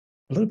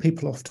A lot of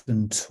people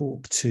often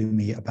talk to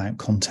me about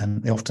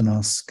content. They often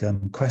ask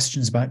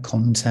questions about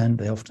content.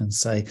 They often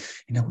say,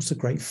 what's a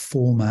great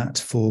format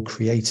for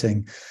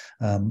creating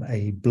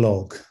a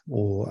blog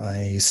or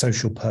a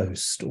social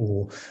post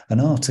or an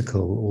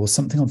article or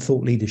something on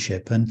thought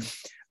leadership? And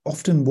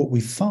often what we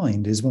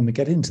find is when we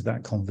get into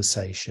that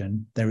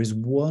conversation, there is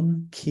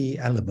one key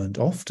element,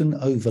 often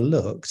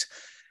overlooked,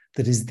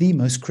 that is the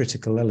most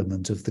critical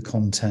element of the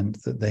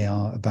content that they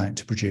are about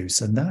to produce.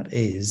 And that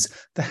is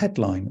the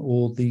headline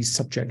or the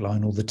subject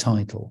line or the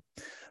title.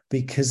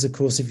 Because, of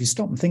course, if you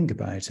stop and think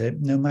about it,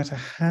 no matter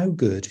how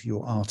good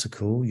your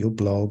article, your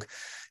blog,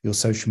 your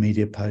social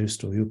media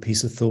post, or your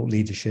piece of thought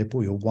leadership,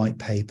 or your white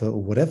paper,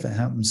 or whatever it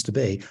happens to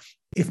be,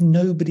 if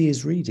nobody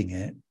is reading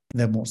it,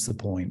 then what's the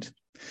point?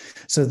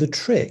 So the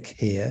trick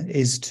here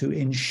is to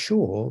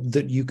ensure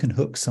that you can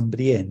hook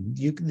somebody in,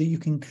 that you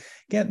can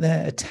get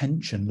their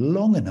attention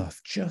long enough,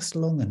 just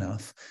long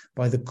enough,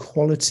 by the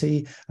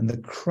quality and the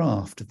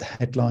craft of the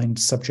headline,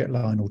 subject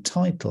line, or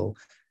title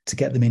to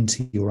get them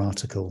into your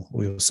article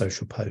or your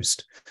social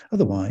post.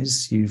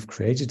 Otherwise, you've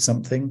created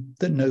something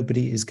that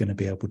nobody is going to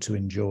be able to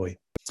enjoy.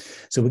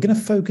 So we're going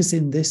to focus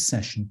in this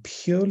session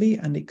purely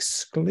and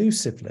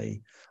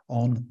exclusively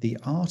on the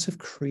art of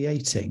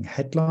creating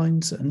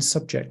headlines and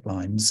subject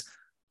lines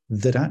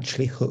that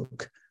actually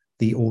hook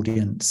the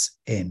audience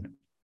in.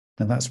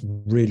 And that's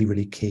really,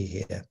 really key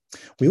here.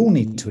 We all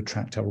need to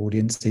attract our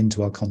audience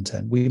into our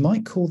content. We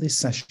might call this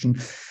session,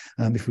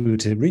 if we were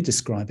to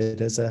redescribe it,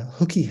 as a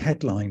hooky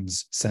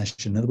headlines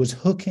session. In other words,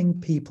 hooking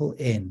people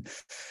in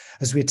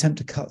as we attempt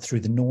to cut through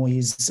the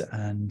noise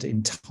and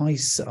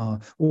entice our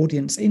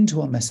audience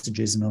into our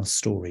messages and our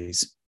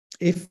stories.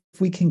 If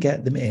we can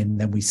get them in,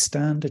 then we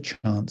stand a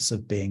chance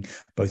of being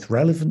both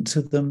relevant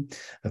to them,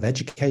 of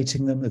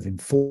educating them, of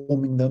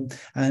informing them,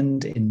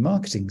 and in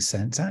marketing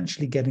sense,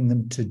 actually getting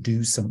them to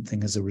do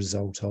something as a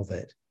result of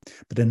it.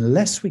 But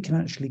unless we can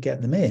actually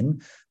get them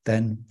in,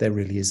 then there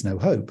really is no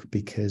hope,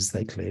 because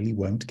they clearly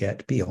won't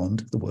get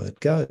beyond the word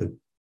go.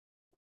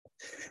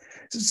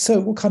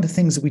 So what kind of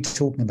things are we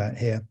talking about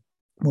here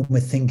when we're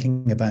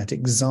thinking about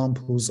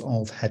examples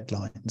of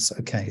headlines?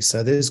 Okay,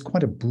 so there's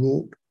quite a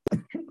broad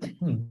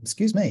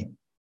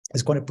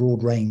there's quite a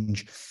broad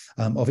range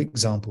of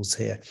examples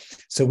here.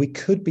 So we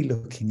could be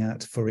looking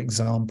at, for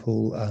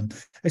example,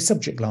 a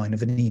subject line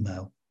of an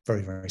email,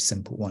 very, very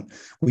simple one.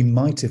 We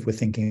might, if we're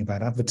thinking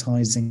about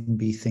advertising,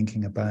 be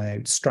thinking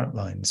about strap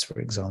lines, for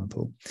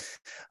example.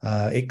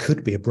 It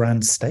could be a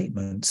brand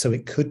statement. So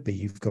it could be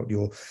you've got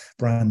your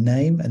brand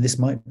name, and this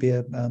might be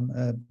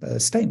a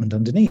statement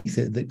underneath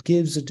it that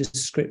gives a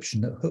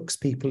description that hooks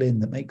people in,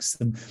 that makes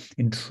them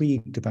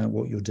intrigued about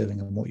what you're doing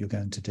and what you're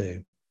going to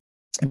do.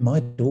 It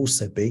might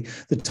also be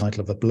the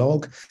title of a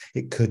blog.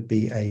 It could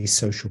be a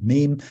social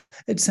meme,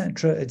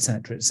 etc.,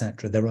 etc.,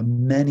 etc. There are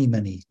many,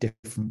 many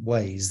different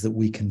ways that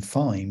we can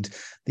find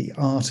the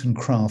art and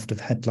craft of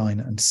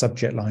headline and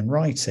subject line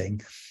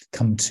writing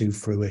come to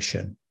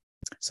fruition.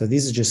 So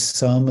these are just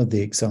some of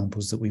the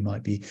examples that we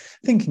might be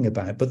thinking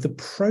about. But the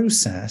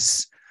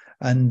process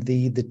and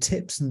the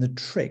tips and the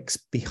tricks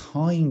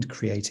behind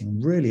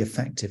creating really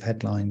effective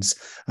headlines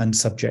and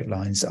subject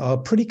lines are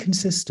pretty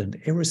consistent,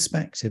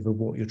 irrespective of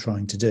what you're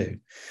trying to do.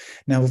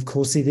 Now, of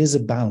course, it is a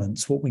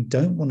balance. What we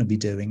don't want to be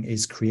doing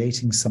is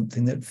creating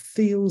something that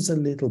feels a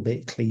little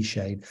bit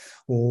cliched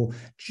or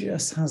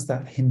just has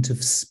that hint of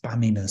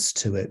spamminess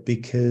to it,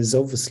 because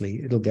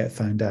obviously it'll get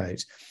found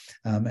out.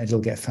 It'll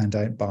get found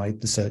out by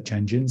the search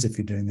engines. If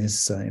you're doing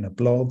this in a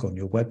blog on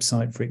your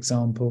website, for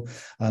example,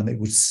 it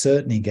would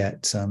certainly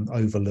get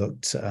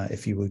overlooked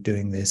if you were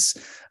doing this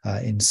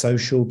in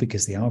social,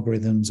 because the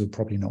algorithms will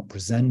probably not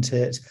present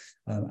it,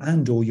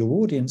 and or your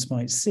audience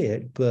might see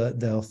it, but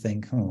they'll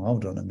think, oh,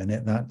 hold on a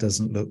minute, that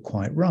doesn't look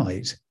quite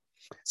right.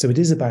 So it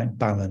is about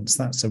balance.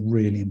 That's a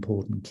really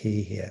important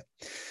key here.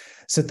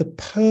 So the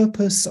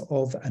purpose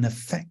of an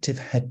effective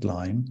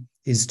headline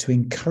is to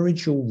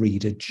encourage your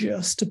reader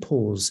just to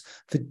pause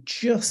for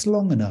just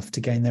long enough to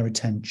gain their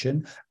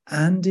attention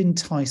and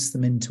entice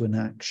them into an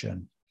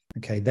action.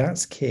 Okay,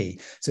 that's key.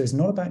 So it's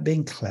not about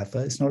being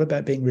clever. It's not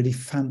about being really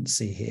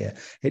fancy here.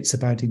 It's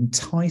about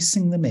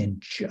enticing them in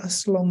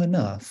just long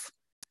enough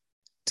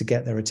to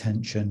get their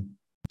attention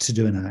to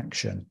do an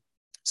action.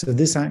 So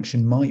this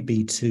action might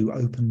be to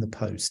open the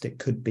post. It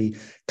could be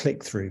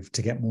click through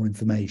to get more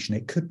information.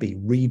 It could be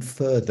read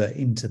further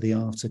into the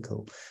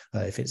article,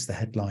 if it's the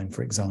headline,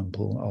 for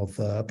example, of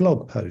a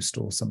blog post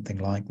or something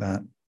like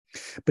that.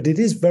 But it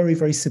is very,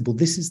 very simple.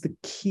 This is the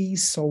key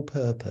sole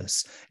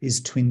purpose,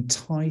 is to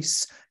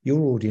entice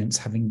your audience,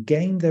 having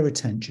gained their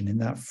attention in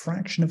that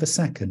fraction of a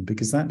second,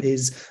 because that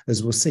is,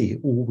 as we'll see,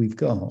 all we've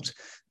got,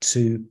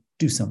 to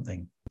do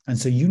something, And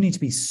so you need to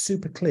be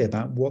super clear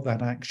about what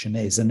that action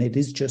is. And it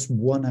is just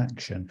one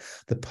action.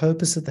 The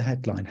purpose of the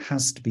headline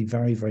has to be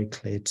very, very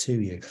clear to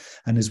you.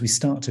 And as we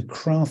start to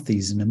craft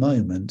these in a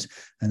moment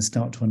and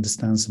start to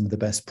understand some of the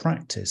best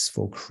practice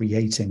for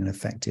creating an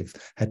effective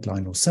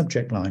headline or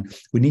subject line,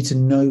 we need to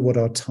know what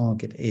our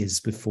target is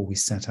before we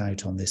set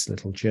out on this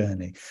little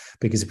journey.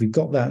 Because if we've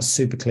got that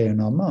super clear in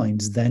our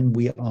minds, then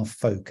we are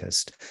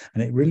focused.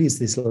 And it really is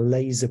this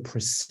laser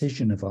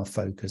precision of our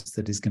focus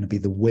that is going to be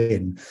the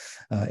win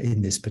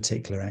in this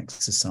particular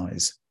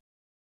exercise.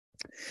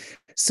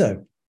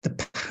 So the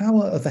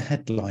power of a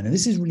headline, and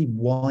this is really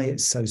why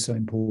it's so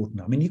important.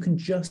 I mean, you can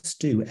just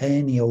do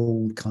any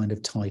old kind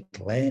of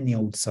title, any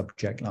old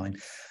subject line.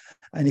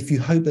 And if you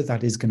hope that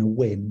that is going to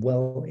win,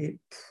 well, it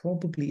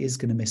probably is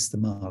going to miss the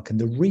mark. And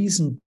the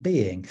reason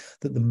being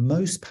that the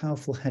most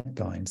powerful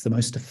headlines, the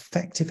most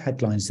effective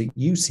headlines that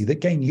you see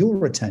that gain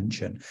your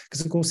attention,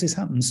 because of course this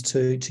happens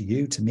to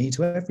you, to me,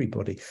 to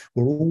everybody,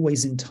 we're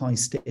always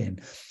enticed in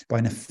by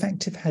an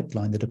effective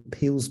headline that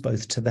appeals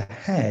both to the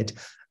head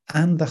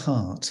and the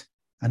heart.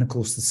 And of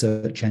course, the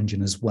search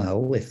engine as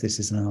well, if this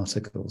is an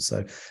article.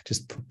 So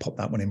just pop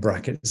that one in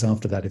brackets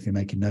after that if you're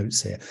making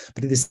notes here.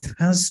 But this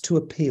has to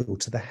appeal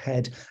to the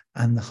head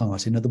and the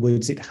heart. In other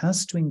words, it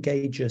has to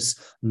engage us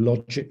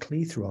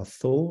logically through our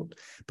thought,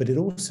 but it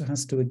also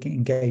has to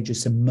engage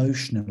us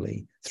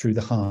emotionally through the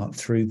heart,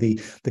 through the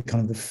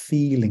kind of the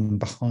feeling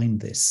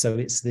behind this. So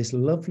it's this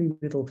lovely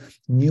little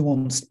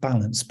nuanced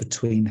balance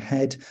between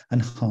head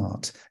and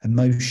heart,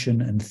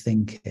 emotion and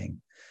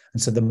thinking.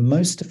 And so the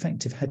most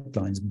effective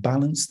headlines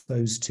balance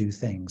those two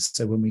things.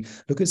 So when we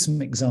look at some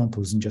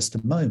examples in just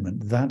a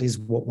moment, that is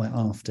what we're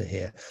after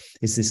here,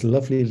 is this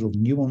lovely little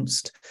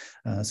nuanced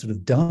sort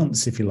of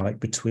dance, if you like,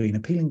 between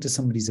appealing to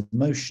somebody's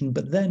emotion,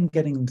 but then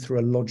getting them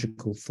through a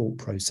logical thought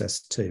process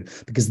too,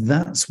 because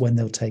that's when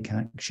they'll take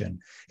action.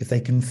 If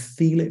they can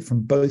feel it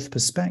from both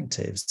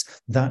perspectives,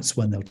 that's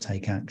when they'll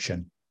take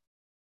action.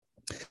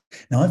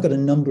 Now, I've got a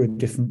number of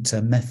different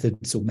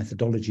methods or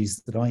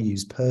methodologies that I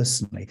use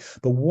personally,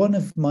 but one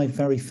of my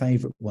very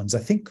favorite ones, I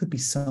think, could be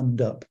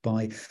summed up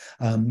by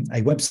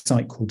a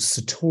website called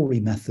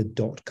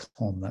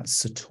satorimethod.com.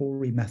 That's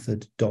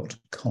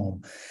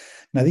satorimethod.com.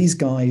 Now, these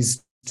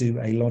guys do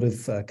a lot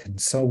of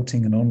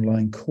consulting and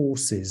online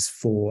courses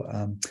for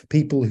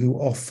people who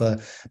offer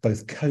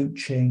both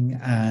coaching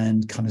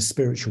and kind of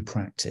spiritual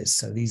practice.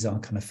 So these are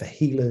kind of for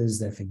healers,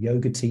 they're for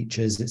yoga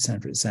teachers, et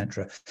cetera, et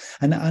cetera.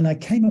 And I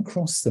came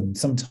across them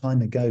some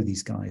time ago,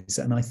 these guys,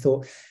 and I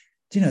thought,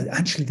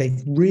 actually,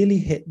 they've really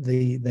hit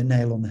the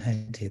nail on the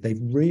head here. They've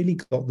really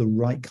got the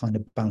right kind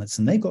of balance.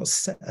 And they've got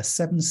a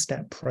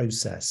 7-step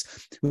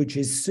process, which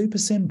is super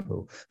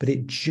simple, but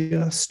it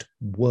just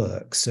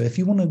works. So if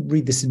you want to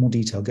read this in more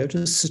detail, go to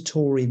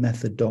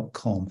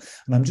satorimethod.com.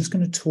 And I'm just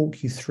going to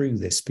talk you through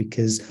this,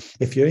 because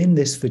if you're in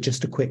this for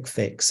just a quick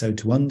fix, so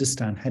to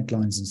understand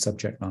headlines and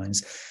subject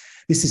lines,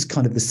 this is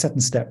kind of the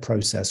 7-step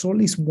process, or at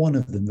least one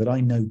of them that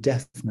I know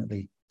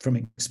definitely from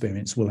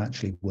experience will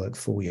actually work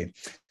for you.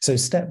 So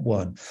step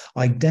 1,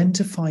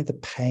 identify the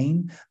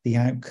pain, the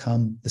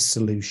outcome, the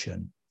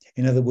solution.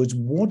 In other words,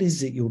 what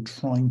is it you're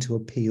trying to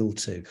appeal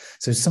to?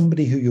 So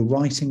somebody who you're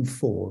writing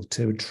for,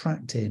 to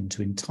attract in,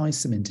 to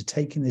entice them into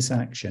taking this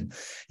action,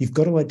 you've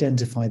got to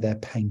identify their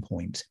pain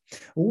point.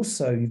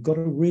 Also, you've got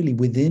to really,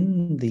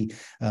 within the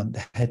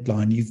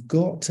headline, you've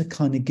got to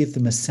kind of give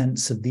them a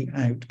sense of the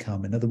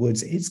outcome. In other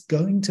words, it's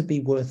going to be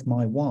worth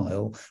my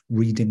while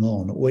reading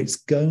on, or it's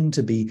going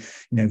to be,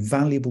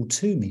 valuable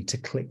to me to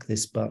click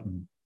this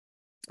button.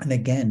 And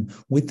again,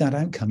 with that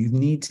outcome, you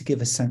need to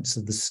give a sense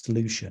of the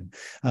solution.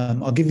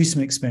 I'll give you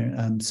some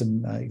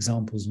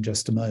examples in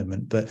just a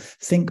moment, but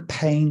think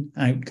pain,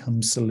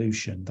 outcome,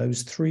 solution.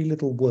 Those 3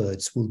 little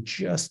words will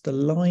just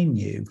align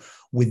you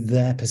with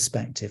their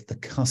perspective, the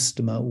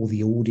customer or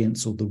the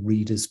audience or the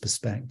reader's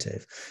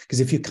perspective. Because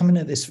if you're coming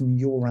at this from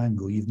your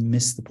angle, you've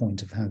missed the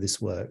point of how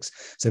this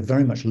works. So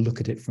very much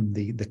look at it from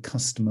the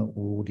customer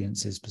or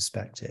audience's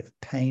perspective.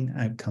 Pain,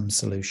 outcome,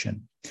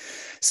 solution.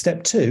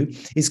 Step 2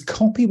 is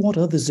copy what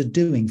others are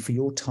doing for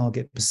your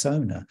target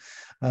persona.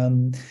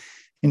 In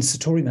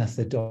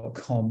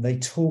satorimethod.com, they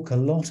talk a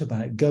lot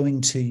about going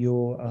to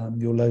your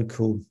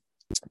local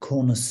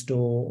corner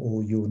store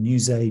or your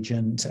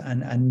newsagent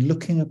and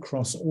looking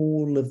across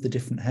all of the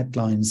different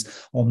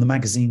headlines on the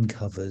magazine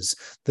covers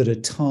that are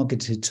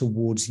targeted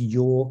towards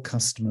your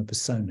customer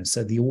persona,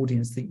 so the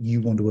audience that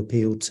you want to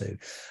appeal to,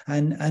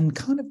 and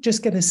kind of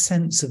just get a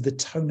sense of the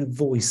tone of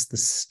voice, the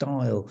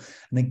style,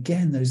 and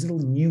again those little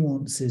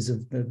nuances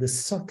of the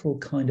subtle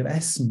kind of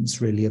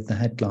essence really of the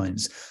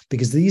headlines,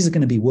 because these are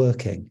going to be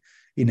working.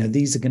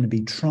 These are going to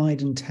be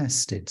tried and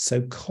tested.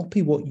 So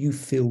copy what you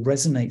feel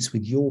resonates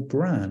with your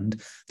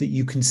brand that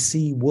you can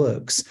see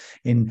works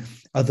in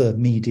other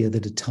media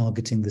that are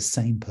targeting the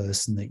same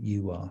person that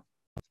you are.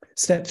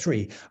 Step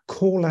 3,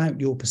 call out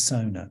your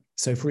persona.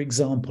 So, for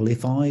example,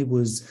 if I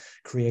was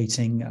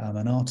creating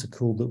an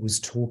article that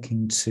was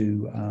talking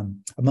to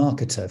a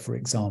marketer, for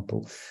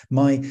example,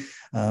 my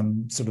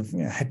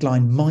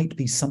headline might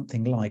be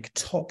something like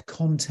top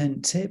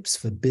content tips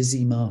for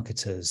busy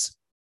marketers.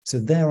 So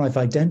there I've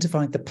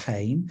identified the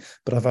pain,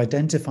 but I've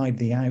identified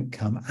the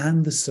outcome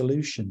and the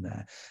solution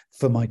there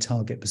for my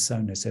target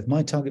persona. So if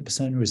my target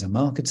persona is a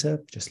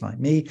marketer, just like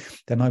me,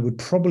 then I would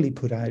probably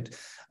put out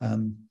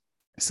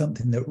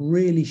something that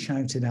really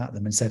shouted at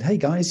them and said, hey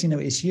guys,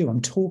 it's you.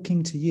 I'm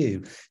talking to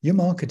you. You're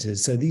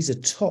marketers. So these are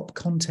top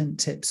content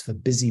tips for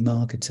busy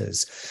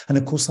marketers. And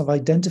of course, I've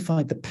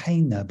identified the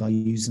pain there by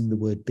using the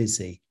word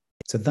busy.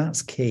 So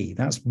that's key.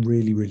 That's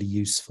really, really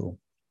useful.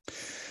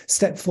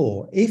 Step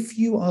 4, if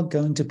you are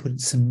going to put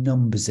some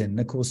numbers in,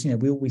 of course,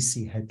 we always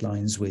see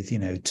headlines with,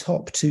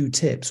 top 2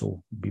 tips, or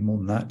be more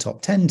than that,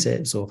 top 10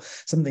 tips, or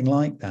something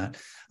like that.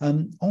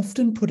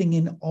 Often putting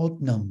in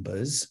odd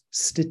numbers,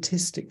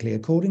 statistically,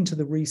 according to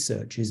the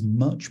research, is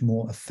much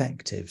more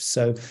effective.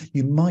 So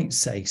you might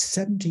say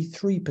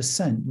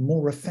 73%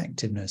 more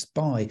effectiveness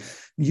by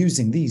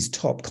using these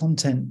top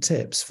content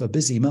tips for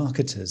busy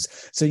marketers.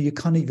 So you're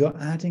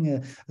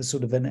adding a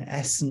sort of an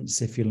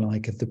essence, if you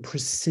like, of the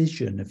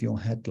precision of your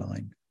headline.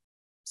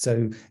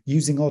 So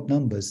using odd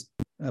numbers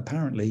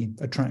apparently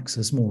attracts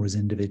us more as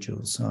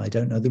individuals. I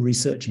don't know the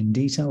research in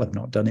detail. I've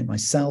not done it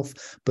myself,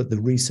 but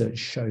the research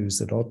shows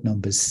that odd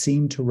numbers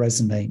seem to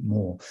resonate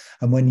more.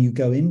 And when you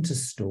go into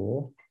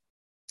store,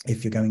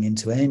 if you're going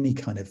into any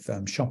kind of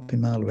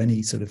shopping mall or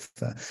any sort of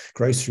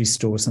grocery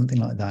store, something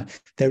like that,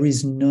 there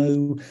is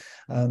no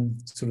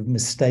sort of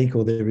mistake,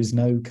 or there is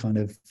no kind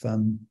of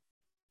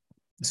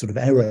sort of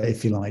error,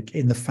 if you like,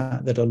 in the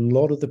fact that a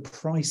lot of the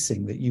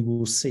pricing that you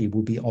will see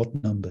will be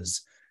odd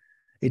numbers.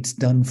 It's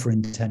done for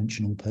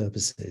intentional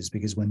purposes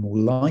because we're more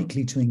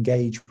likely to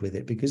engage with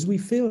it because we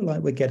feel like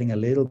we're getting a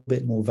little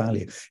bit more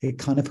value. It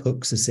kind of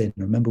hooks us in.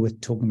 Remember, we're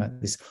talking about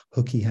this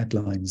hooky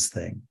headlines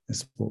thing.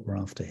 That's what we're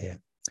after here.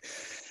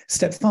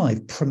 Step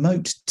 5,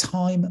 promote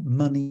time,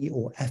 money,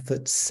 or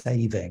effort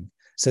saving.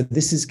 So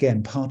this is,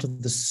 again, part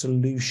of the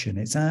solution.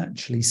 It's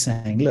actually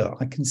saying, look,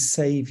 I can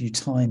save you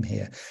time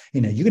here.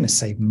 You're going to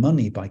save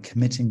money by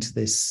committing to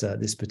this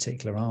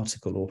particular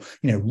article, or,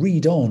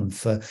 read on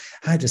for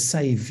how to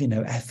save,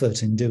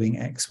 effort in doing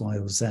X, Y,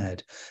 or Z.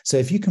 So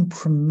if you can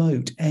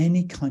promote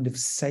any kind of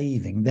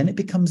saving, then it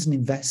becomes an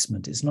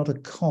investment. It's not a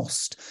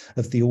cost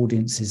of the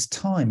audience's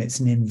time. It's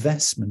an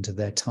investment of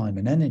their time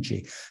and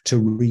energy to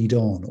read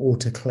on, or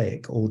to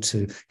click, or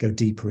to go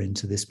deeper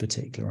into this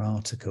particular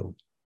article.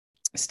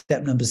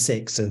 Step number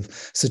 6 of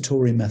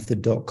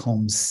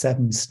SatoriMethod.com's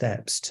 7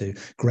 steps to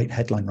great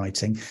headline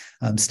writing.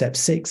 Step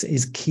 6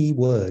 is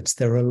keywords.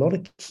 There are a lot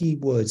of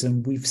keywords,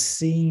 and we've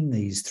seen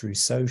these through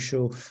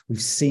social.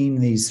 We've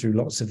seen these through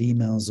lots of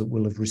emails that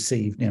we'll have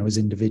received, as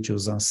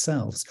individuals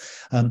ourselves.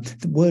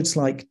 Words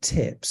like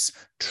tips,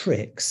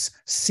 tricks,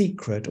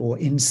 secret, or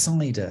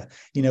insider.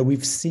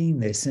 We've seen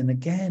this. And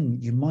again,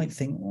 you might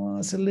think, well,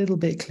 it's a little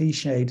bit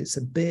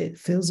cliched.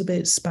 Feels a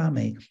bit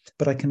spammy,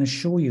 but I can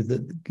assure you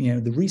that,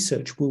 the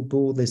research will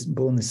borne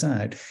this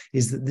out,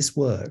 is that this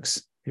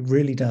works. It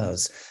really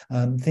does.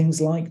 Things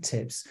like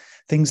tips,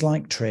 things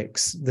like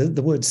tricks,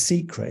 the word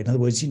secret. In other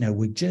words,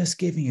 we're just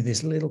giving you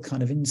this little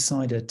kind of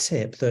insider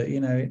tip that,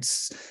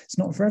 it's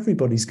not for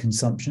everybody's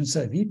consumption. So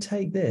if you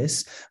take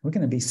this, we're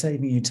going to be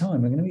saving you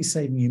time. We're going to be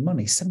saving you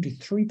money.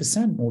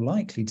 73% more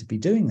likely to be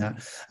doing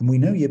that. And we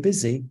know you're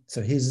busy.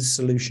 So here's a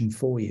solution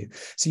for you.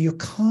 So you're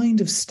kind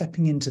of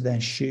stepping into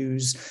their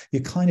shoes.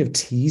 You're kind of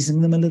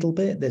teasing them a little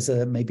bit. There's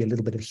maybe a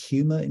little bit of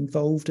humor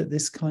involved at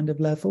this kind of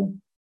level.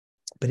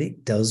 But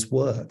it does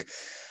work.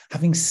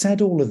 Having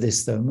said all of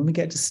this, though, when we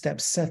get to step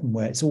 7,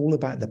 where it's all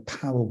about the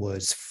power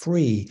words,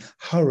 free,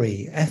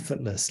 hurry,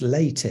 effortless,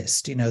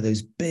 latest,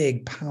 those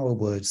big power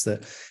words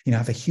that,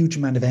 have a huge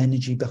amount of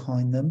energy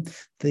behind them,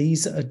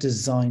 these are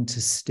designed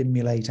to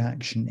stimulate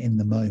action in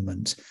the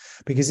moment.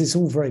 Because it's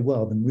all very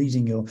well them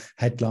reading your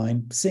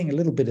headline, seeing a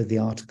little bit of the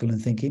article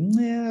and thinking,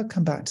 yeah, I'll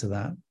come back to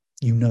that.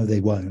 They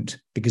won't,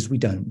 because we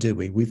don't, do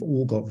we? We've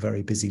all got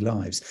very busy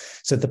lives.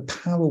 So the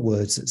power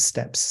words at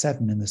step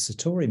 7 in the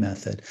Satori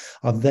method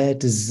are there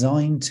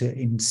designed to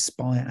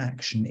inspire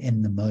action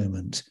in the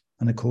moment.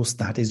 And of course,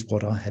 that is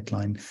what our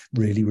headline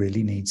really,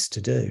 really needs to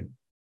do.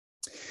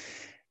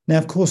 Now,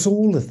 of course,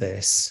 all of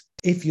this,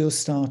 if you're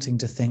starting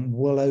to think,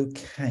 well,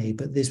 okay,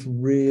 but this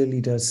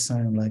really does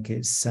sound like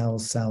it's sell,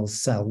 sell,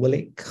 sell. Well,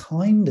 it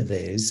kind of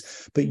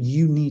is, but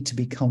you need to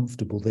be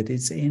comfortable that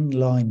it's in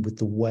line with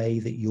the way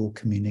that you're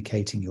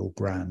communicating your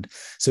brand.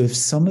 So if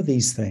some of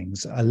these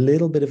things are a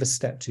little bit of a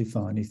step too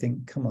far and you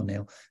think, come on,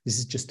 Neil, this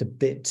is just a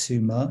bit too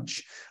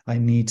much. I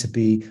need to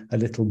be a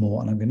little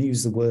more, and I'm going to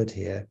use the word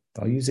here,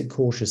 I'll use it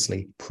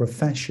cautiously,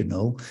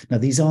 professional. Now,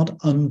 these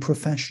aren't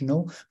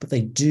unprofessional, but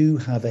they do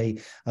have a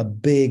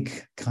big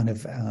kind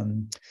of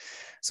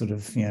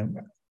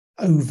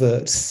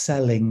overt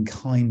selling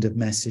kind of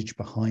message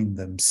behind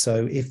them.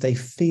 So if they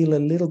feel a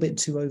little bit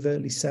too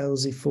overtly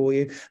salesy for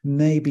you,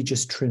 maybe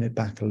just trim it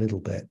back a little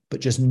bit.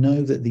 But just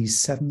know that these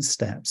 7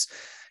 steps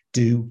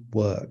do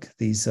work.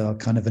 These are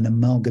kind of an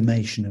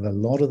amalgamation of a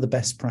lot of the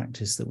best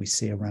practice that we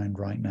see around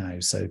right now.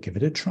 So give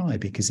it a try,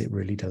 because it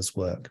really does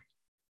work.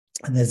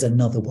 And there's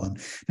another one.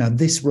 Now,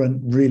 this one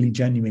really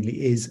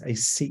genuinely is a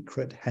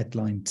secret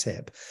headline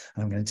tip.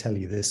 And I'm going to tell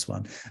you this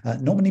one.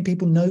 Not many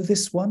people know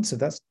this one, so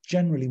that's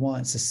generally why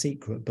it's a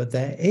secret. But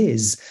there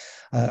is,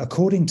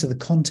 according to the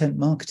Content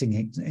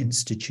Marketing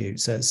Institute,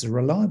 so it's a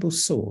reliable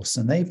source,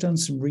 and they've done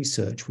some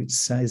research which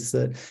says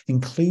that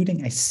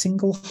including a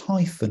single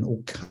hyphen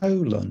or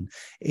colon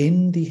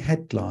in the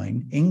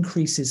headline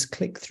increases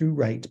click-through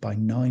rate by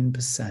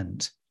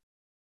 9%.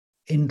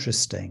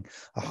 Interesting.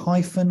 A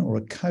hyphen or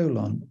a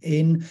colon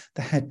in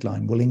the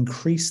headline will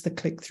increase the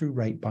click-through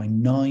rate by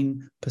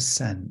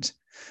 9%.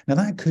 Now,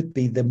 that could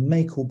be the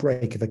make or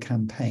break of a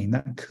campaign.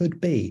 That could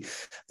be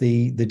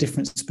the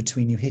difference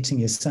between you hitting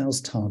your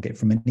sales target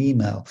from an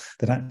email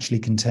that actually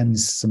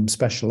contains some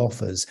special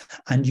offers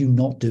and you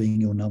not doing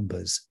your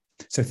numbers.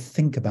 So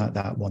think about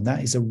that one.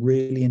 That is a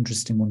really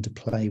interesting one to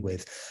play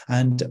with.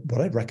 And what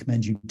I'd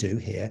recommend you do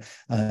here,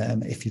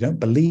 if you don't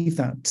believe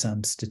that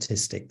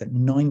statistic, that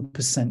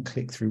 9%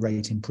 click-through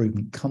rate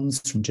improvement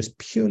comes from just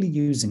purely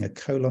using a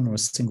colon or a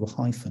single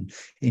hyphen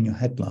in your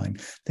headline,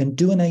 then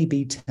do an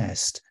A/B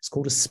test. It's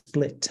called a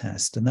split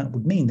test. And that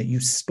would mean that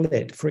you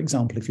split, for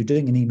example, if you're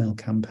doing an email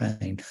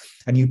campaign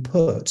and you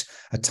put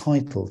a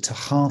title to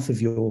half of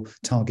your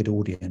target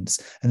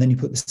audience, and then you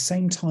put the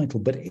same title,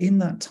 but in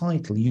that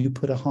title, you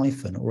put a hyphen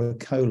or a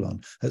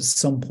colon at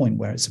some point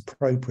where it's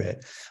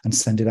appropriate and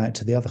send it out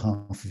to the other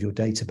half of your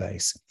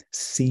database.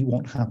 See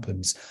what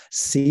happens.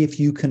 See if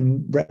you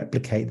can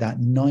replicate that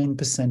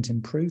 9%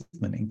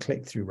 improvement in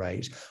click-through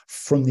rate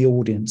from the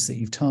audience that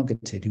you've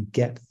targeted who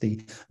get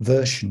the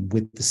version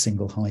with the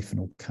single hyphen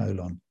or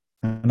colon.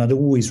 And I'd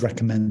always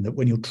recommend that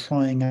when you're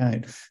trying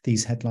out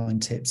these headline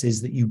tips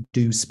is that you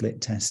do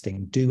split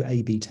testing, do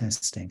A/B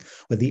testing,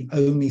 where the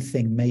only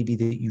thing maybe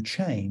that you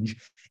change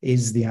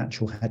is the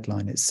actual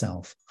headline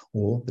itself.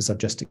 Or, as I've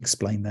just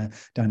explained there,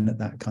 down at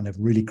that kind of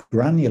really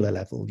granular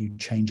level, you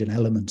change an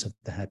element of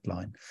the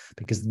headline,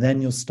 because then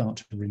you'll start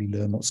to really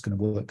learn what's going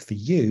to work for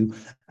you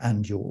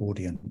and your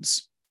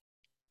audience.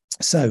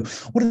 So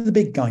what do the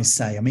big guys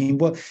say? I mean,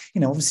 well,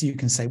 obviously you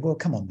can say, well,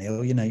 come on,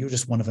 Neil, you're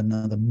just one of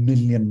another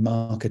million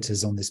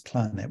marketers on this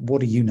planet.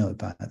 What do you know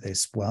about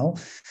this? Well,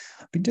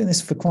 I've been doing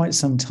this for quite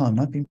some time.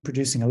 I've been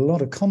producing a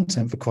lot of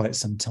content for quite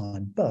some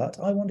time, but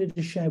I wanted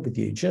to share with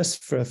you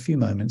just for a few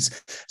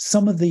moments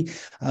some of the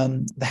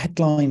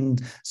headline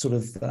sort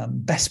of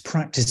best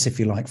practice, if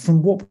you like,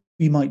 from what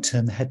you might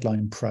term the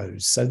headline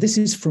pros. So this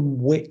is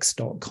from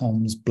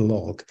Wix.com's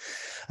blog.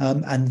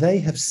 And they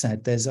have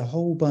said there's a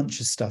whole bunch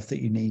of stuff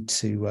that you need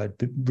to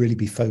really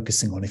be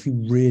focusing on if you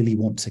really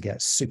want to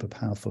get super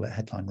powerful at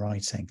headline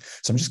writing.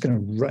 So I'm just going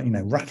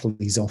to rattle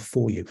these off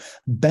for you.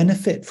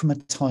 Benefit from a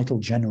title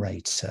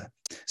generator.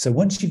 So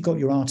once you've got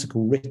your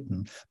article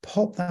written,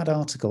 pop that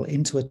article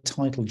into a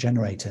title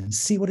generator and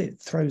see what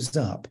it throws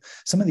up.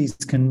 Some of these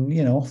can,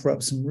 offer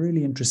up some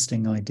really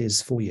interesting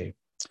ideas for you.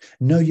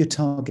 Know your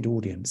target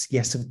audience.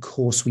 Yes, of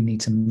course, we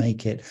need to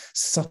make it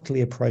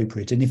subtly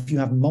appropriate. And if you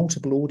have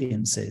multiple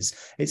audiences,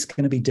 it's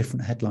going to be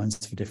different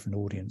headlines for different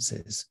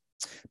audiences.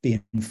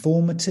 Be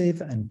informative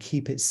and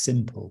keep it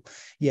simple.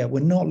 Yeah, we're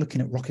not looking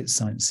at rocket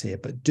science here,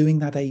 but doing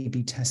that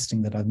A/B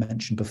testing that I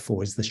mentioned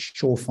before is the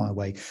surefire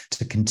way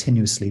to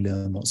continuously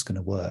learn what's going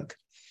to work.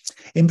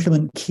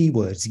 Implement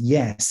keywords.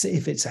 Yes,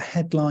 if it's a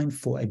headline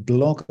for a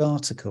blog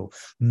article,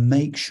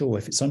 make sure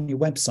if it's on your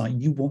website,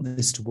 you want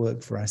this to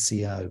work for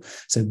SEO.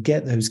 So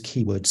get those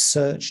keywords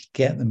searched,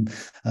 get them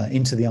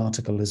into the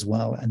article as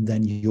well. And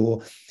then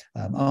your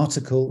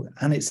article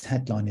and its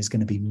headline is going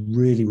to be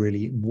really,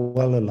 really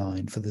well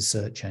aligned for the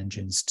search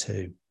engines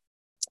too.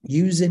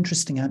 Use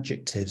interesting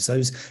adjectives,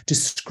 those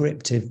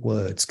descriptive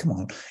words. Come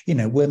on,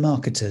 we're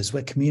marketers,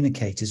 we're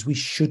communicators. We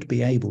should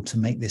be able to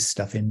make this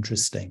stuff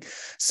interesting.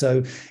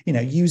 So,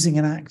 using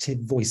an active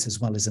voice as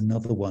well is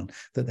another one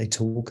that they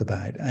talk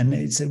about. And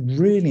it's a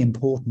really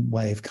important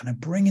way of kind of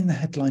bringing the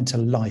headline to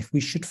life.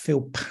 We should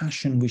feel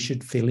passion. We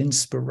should feel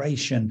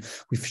inspiration.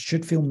 We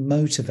should feel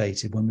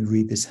motivated when we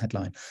read this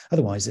headline.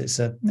 Otherwise, it's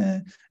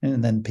and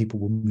then people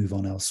will move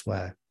on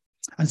elsewhere.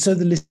 And so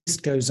the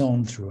list goes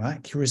on through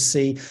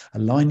accuracy,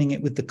 aligning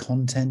it with the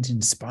content,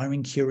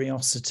 inspiring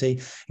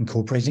curiosity,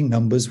 incorporating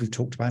numbers. We've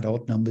talked about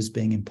odd numbers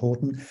being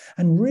important,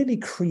 and really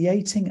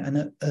creating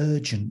an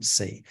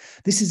urgency.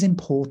 This is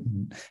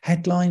important.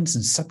 Headlines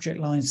and subject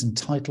lines and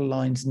title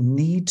lines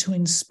need to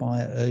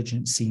inspire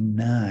urgency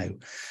now.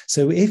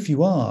 So if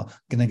you are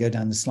going to go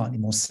down the slightly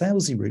more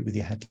salesy route with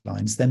your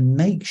headlines, then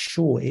make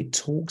sure it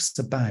talks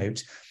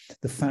about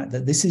the fact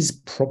that this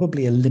is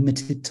probably a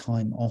limited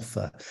time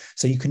offer.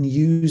 So you can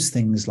use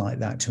things like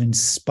that to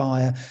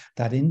inspire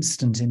that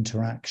instant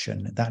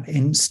interaction, that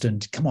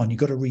instant, come on, you've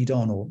got to read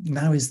on, or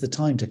now is the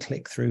time to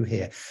click through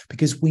here,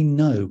 because we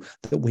know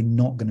that we're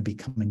not going to be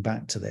coming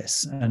back to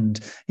this. And,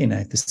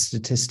 the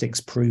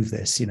statistics prove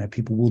this,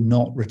 people will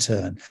not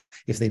return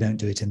if they don't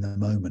do it in the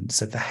moment.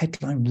 So the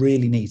headline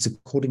really needs,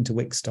 according to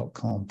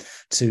Wix.com,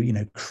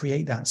 to,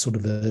 create that sort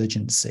of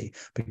urgency,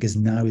 because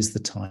now is the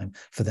time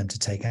for them to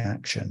take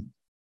action.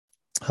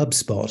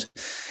 HubSpot,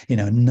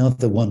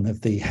 another one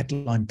of the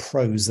headline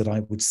pros that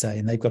I would say,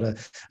 and they've got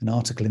an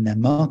article in their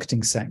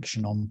marketing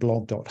section on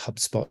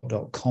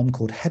blog.hubspot.com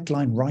called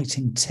Headline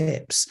Writing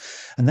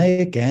Tips. And they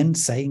again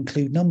say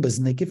include numbers,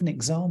 and they give an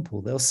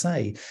example. They'll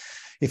say,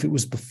 if it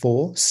was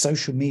before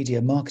social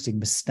media marketing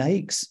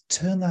mistakes,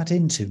 turn that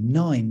into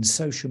 9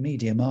 social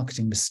media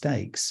marketing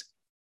mistakes.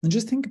 And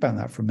just think about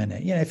that for a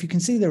minute. If you can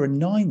see there are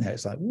 9 there,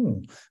 it's like,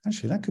 oh,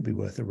 actually, that could be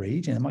worth a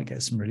read. I might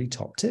get some really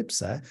top tips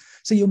there.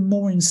 So you're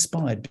more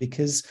inspired,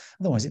 because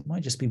otherwise it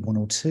might just be 1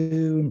 or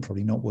 2 and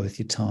probably not worth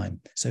your time.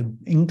 So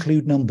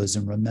include numbers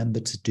and remember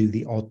to do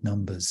the odd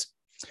numbers.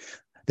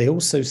 They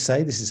also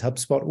say, this is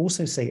HubSpot,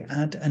 also say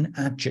add an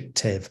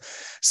adjective.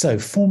 So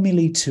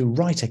formulae to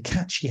write a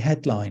catchy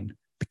headline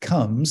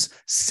becomes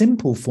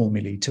simple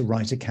formulae to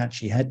write a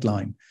catchy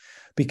headline.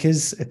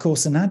 Because, of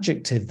course, an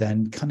adjective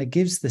then kind of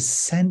gives the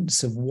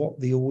sense of what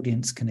the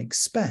audience can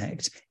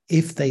expect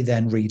if they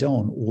then read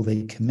on or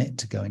they commit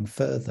to going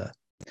further.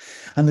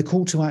 And the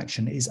call to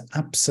action is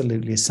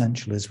absolutely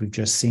essential, as we've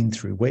just seen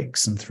through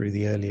Wix and through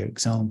the earlier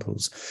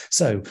examples.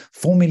 So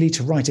formulae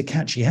to write a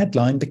catchy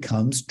headline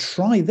becomes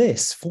try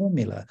this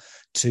formula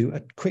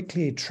to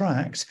quickly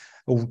attract,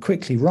 or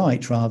quickly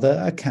write rather,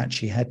 a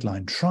catchy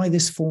headline. Try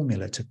this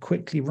formula to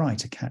quickly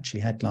write a catchy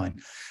headline.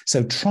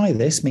 So try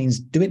this means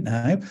do it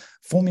now.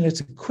 Formula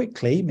to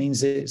quickly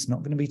means it's not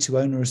going to be too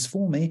onerous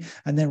for me.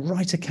 And then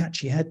write a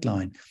catchy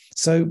headline.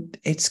 So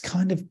it's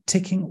kind of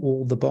ticking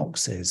all the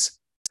boxes.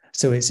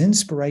 So it's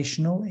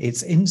inspirational,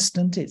 it's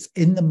instant, it's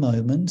in the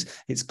moment,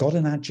 it's got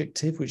an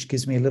adjective, which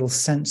gives me a little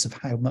sense of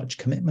how much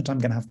commitment I'm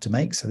going to have to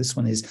make. So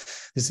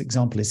this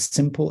example is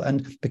simple.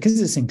 And because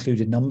it's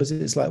included numbers,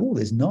 it's like, oh,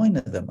 there's 9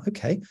 of them.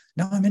 Okay,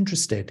 now I'm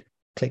interested.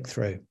 Click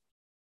through.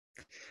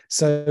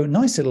 So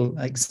nice little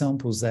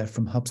examples there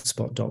from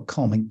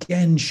HubSpot.com,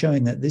 again,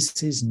 showing that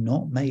this is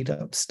not made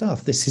up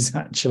stuff. This is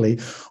actually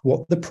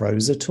what the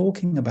pros are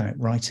talking about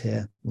right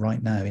here,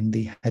 right now in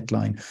the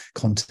headline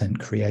content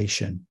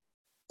creation.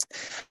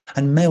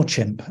 And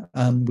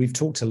MailChimp, we've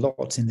talked a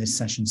lot in this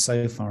session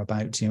so far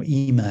about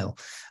email,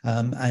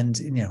 and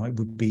it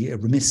would be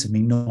remiss of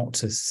me not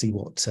to see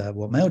what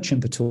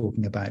MailChimp are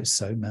talking about.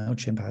 So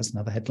MailChimp has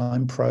another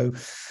headline pro,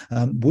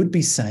 would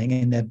be saying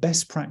in their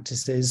best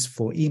practices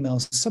for email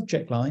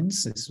subject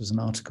lines. This was an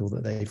article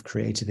that they've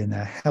created in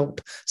their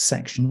help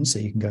section, so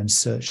you can go and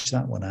search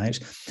that one out.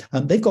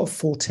 They've got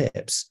 4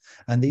 tips,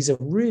 and these are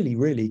really,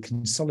 really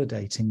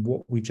consolidating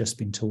what we've just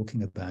been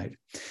talking about.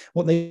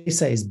 What they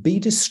say is be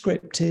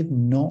descriptive,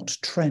 not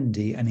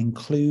trendy, and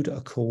include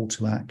a call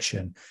to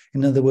action.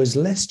 In other words,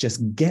 let's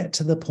just get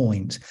to the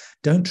point.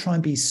 Don't try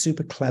and be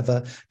super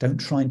clever. Don't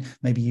try and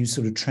maybe use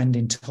sort of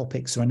trending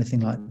topics or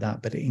anything like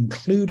that, but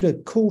include a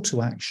call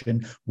to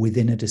action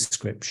within a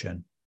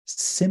description.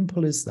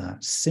 Simple as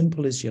that,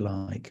 simple as you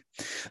like.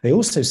 They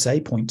also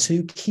say, point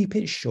 2, keep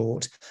it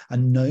short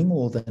and no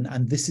more than,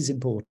 and this is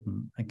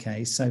important,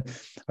 okay? So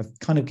I've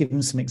kind of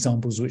given some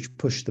examples which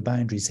push the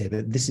boundaries here,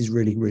 but this is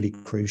really, really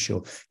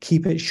crucial.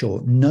 Keep it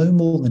short, no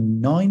more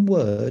than 9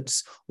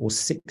 words or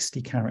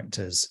 60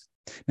 characters.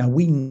 Now,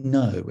 we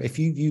know, if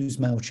you use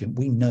MailChimp,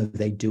 we know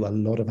they do a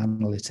lot of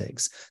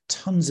analytics,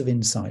 tons of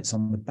insights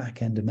on the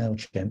back end of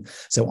MailChimp.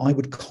 So I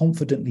would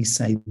confidently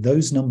say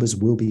those numbers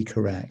will be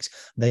correct.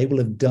 They will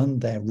have done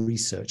their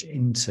research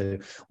into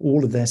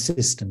all of their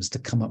systems to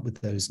come up with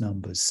those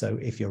numbers. So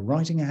if you're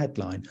writing a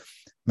headline,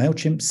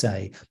 MailChimp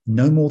say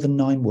no more than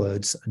 9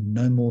 words and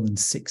no more than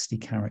 60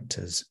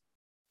 characters.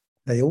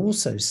 They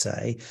also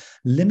say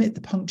limit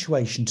the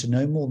punctuation to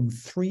no more than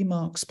 3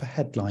 marks per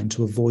headline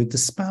to avoid the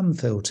spam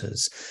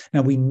filters.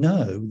 Now, we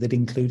know that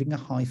including a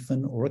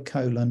hyphen or a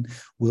colon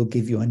will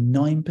give you a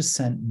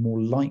 9%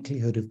 more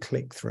likelihood of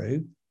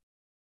click-through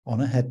on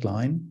a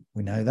headline.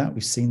 We know that,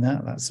 we've seen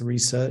that. That's the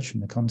research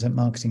from the Content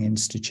Marketing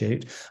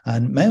Institute.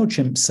 And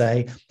MailChimp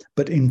say,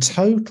 but in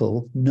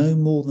total, no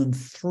more than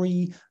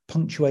 3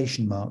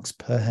 punctuation marks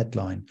per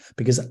headline,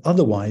 because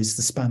otherwise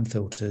the spam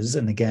filters,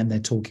 and again, they're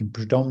talking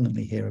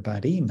predominantly here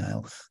about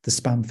email, the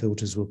spam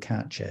filters will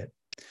catch it.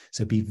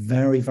 So be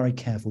very, very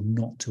careful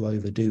not to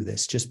overdo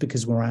this. Just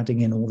because we're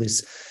adding in all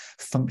this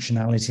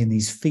functionality and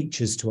these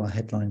features to our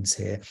headlines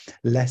here,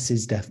 less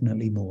is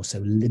definitely more. So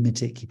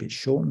limit it, keep it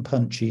short and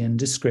punchy and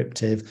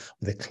descriptive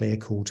with a clear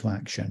call to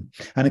action.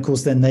 And of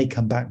course, then they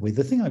come back with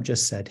the thing I've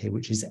just said here,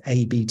 which is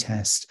A/B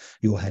test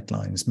your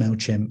headlines.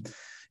 MailChimp,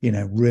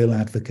 real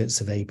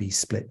advocates of A/B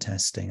split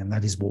testing, and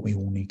that is what we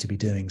all need to be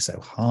doing. So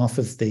half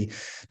of the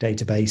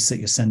database that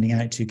you're sending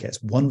out to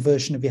gets one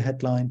version of your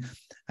headline.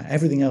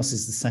 Everything else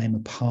is the same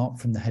apart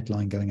from the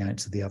headline going out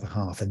to the other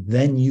half. And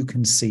then you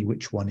can see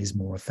which one is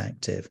more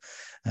effective.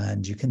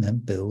 And you can then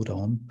build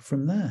on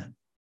from there.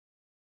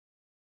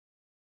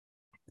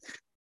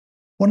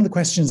 One of the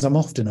questions I'm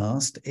often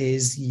asked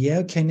is, yeah,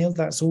 okay, Neil,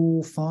 that's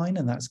all fine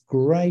and that's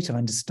great. I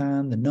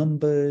understand the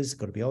numbers,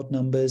 got to be odd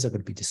numbers, I've got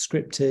to be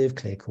descriptive,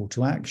 clear call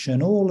to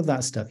action, all of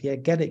that stuff. Yeah,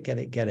 get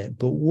it.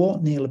 But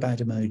what, Neil, about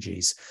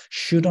emojis?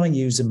 Should I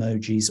use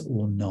emojis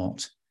or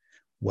not?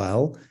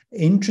 Well,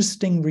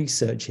 interesting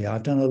research here.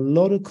 I've done a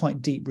lot of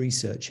quite deep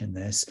research in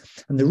this.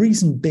 And the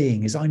reason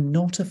being is I'm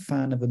not a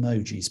fan of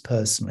emojis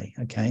personally.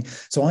 Okay.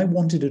 So I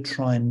wanted to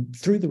try and,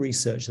 through the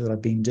research that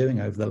I've been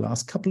doing over the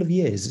last couple of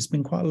years, it's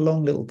been quite a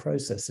long little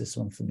process, this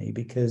one for me,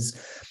 because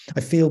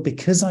I feel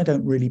because I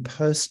don't really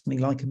personally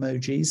like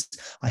emojis,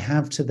 I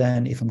have to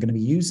then, if I'm going to be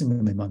using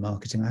them in my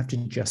marketing, I have to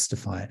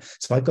justify it.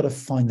 So I've got to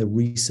find the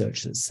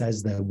research that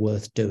says they're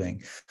worth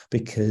doing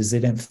because they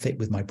don't fit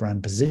with my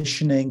brand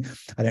positioning.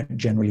 I don't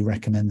generally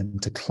recommend them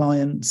to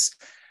clients.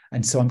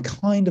 And so I'm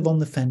kind of on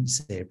the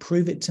fence here.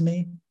 Prove it to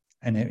me.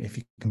 And if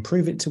you can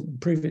prove it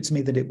to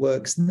me that it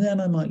works, then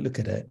I might look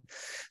at it.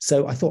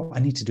 So I thought I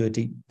need to do a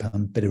deep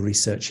bit of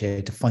research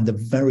here to find the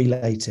very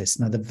latest.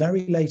 Now, the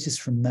very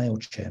latest from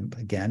MailChimp,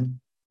 again,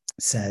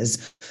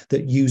 says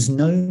that use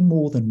no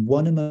more than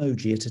one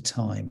emoji at a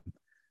time.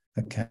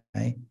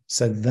 Okay,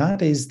 so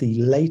that is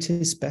the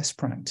latest best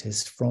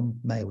practice from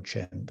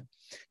MailChimp.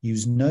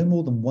 Use no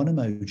more than one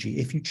emoji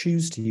if you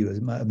choose to use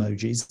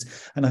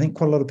emojis. And I think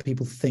quite a lot of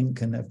people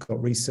think and have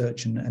got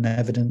research and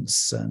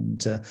evidence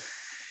and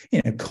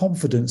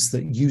confidence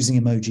that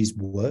using emojis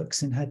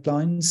works in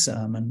headlines.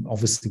 And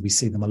obviously we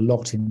see them a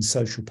lot in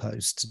social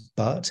posts.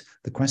 But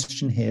the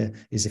question here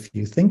is, if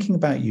you're thinking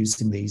about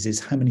using these, is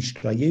how many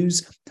should I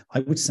use? I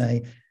would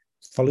say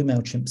follow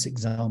MailChimp's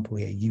example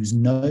here. Use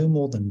no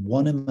more than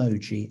one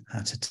emoji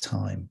at a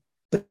time.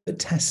 But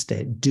test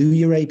it, do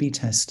your A/B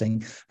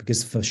testing,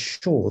 because for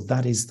sure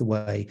that is the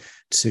way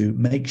to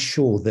make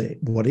sure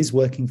that what is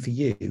working for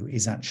you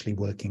is actually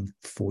working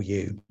for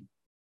you.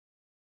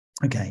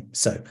 Okay,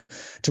 so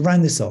to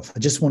round this off, I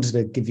just wanted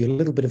to give you a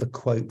little bit of a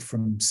quote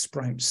from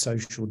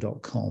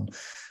sproutsocial.com,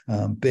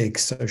 big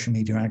social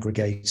media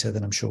aggregator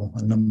that I'm sure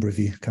a number of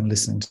you kind of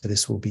listening to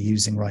this will be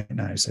using right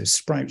now. So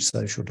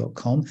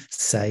sproutsocial.com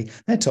say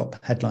their top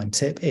headline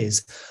tip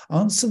is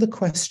answer the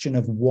question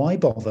of why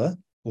bother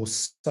or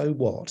so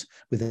what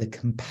with a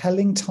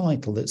compelling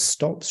title that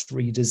stops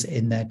readers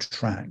in their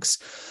tracks.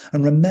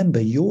 And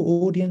remember,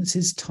 your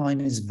audience's time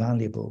is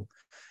valuable.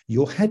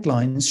 Your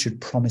headlines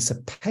should promise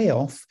a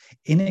payoff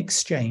in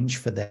exchange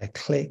for their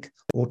click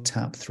or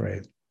tap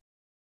through.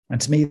 And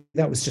to me,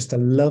 that was just a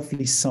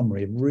lovely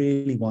summary of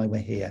really why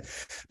we're here.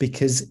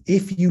 Because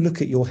if you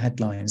look at your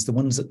headlines, the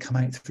ones that come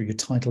out through your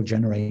title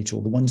generator,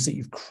 or the ones that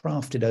you've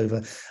crafted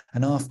over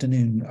an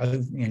afternoon,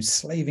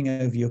 slaving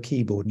over your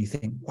keyboard, and you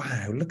think,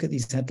 wow, look at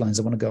these headlines,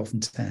 I want to go off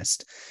and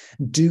test.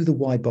 Do the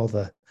why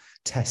bother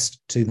test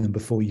to them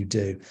before you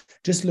do.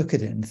 Just look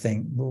at it and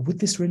think, well, would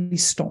this really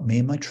stop me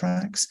in my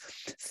tracks?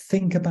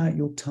 Think about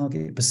your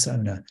target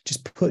persona.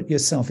 Just put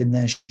yourself in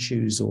their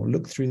shoes or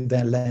look through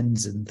their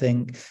lens and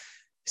think,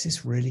 is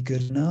this really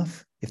good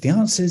enough? If the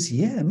answer is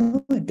yeah, it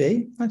might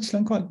be. Actually,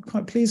 I'm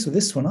quite pleased with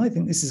this one. I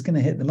think this is going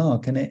to hit the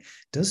mark, and it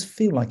does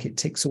feel like it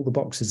ticks all the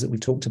boxes that we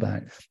talked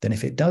about. Then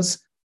if it does,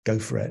 go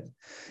for it.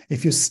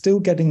 If you're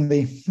still getting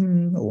the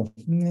or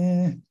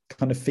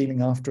kind of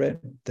feeling after it,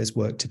 there's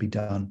work to be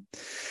done.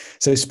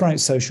 So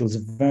Sprout Social is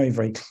very,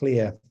 very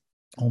clear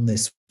on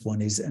this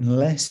one, is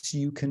unless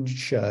you can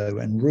show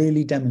and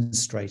really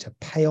demonstrate a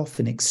payoff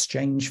in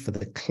exchange for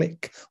the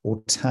click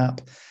or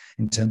tap,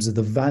 in terms of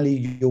the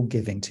value you're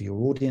giving to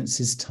your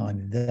audience's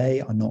time,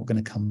 they are not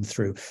going to come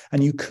through.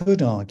 And you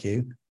could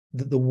argue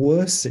that the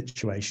worst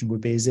situation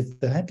would be is if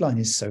the headline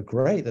is so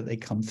great that they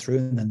come through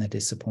and then they're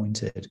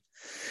disappointed.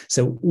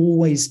 So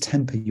always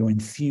temper your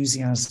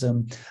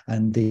enthusiasm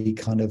and the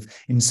kind of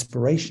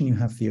inspiration you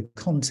have for your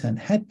content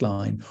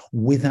headline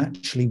with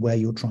actually where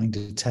you're trying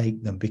to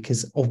take them,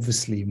 because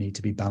obviously you need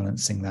to be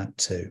balancing that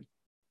too.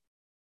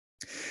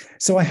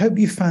 So I hope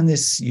you found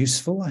this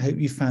useful. I hope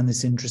you found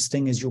this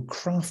interesting as you're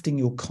crafting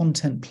your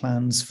content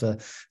plans for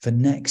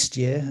next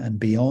year and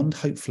beyond.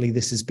 Hopefully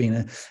this has been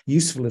a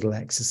useful little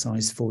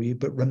exercise for you.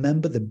 But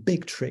remember, the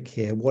big trick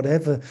here,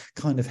 whatever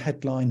kind of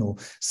headline or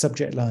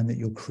subject line that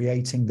you're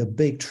creating, the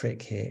big trick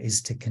here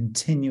is to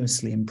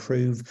continuously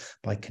improve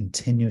by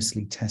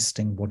continuously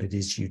testing what it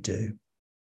is you do.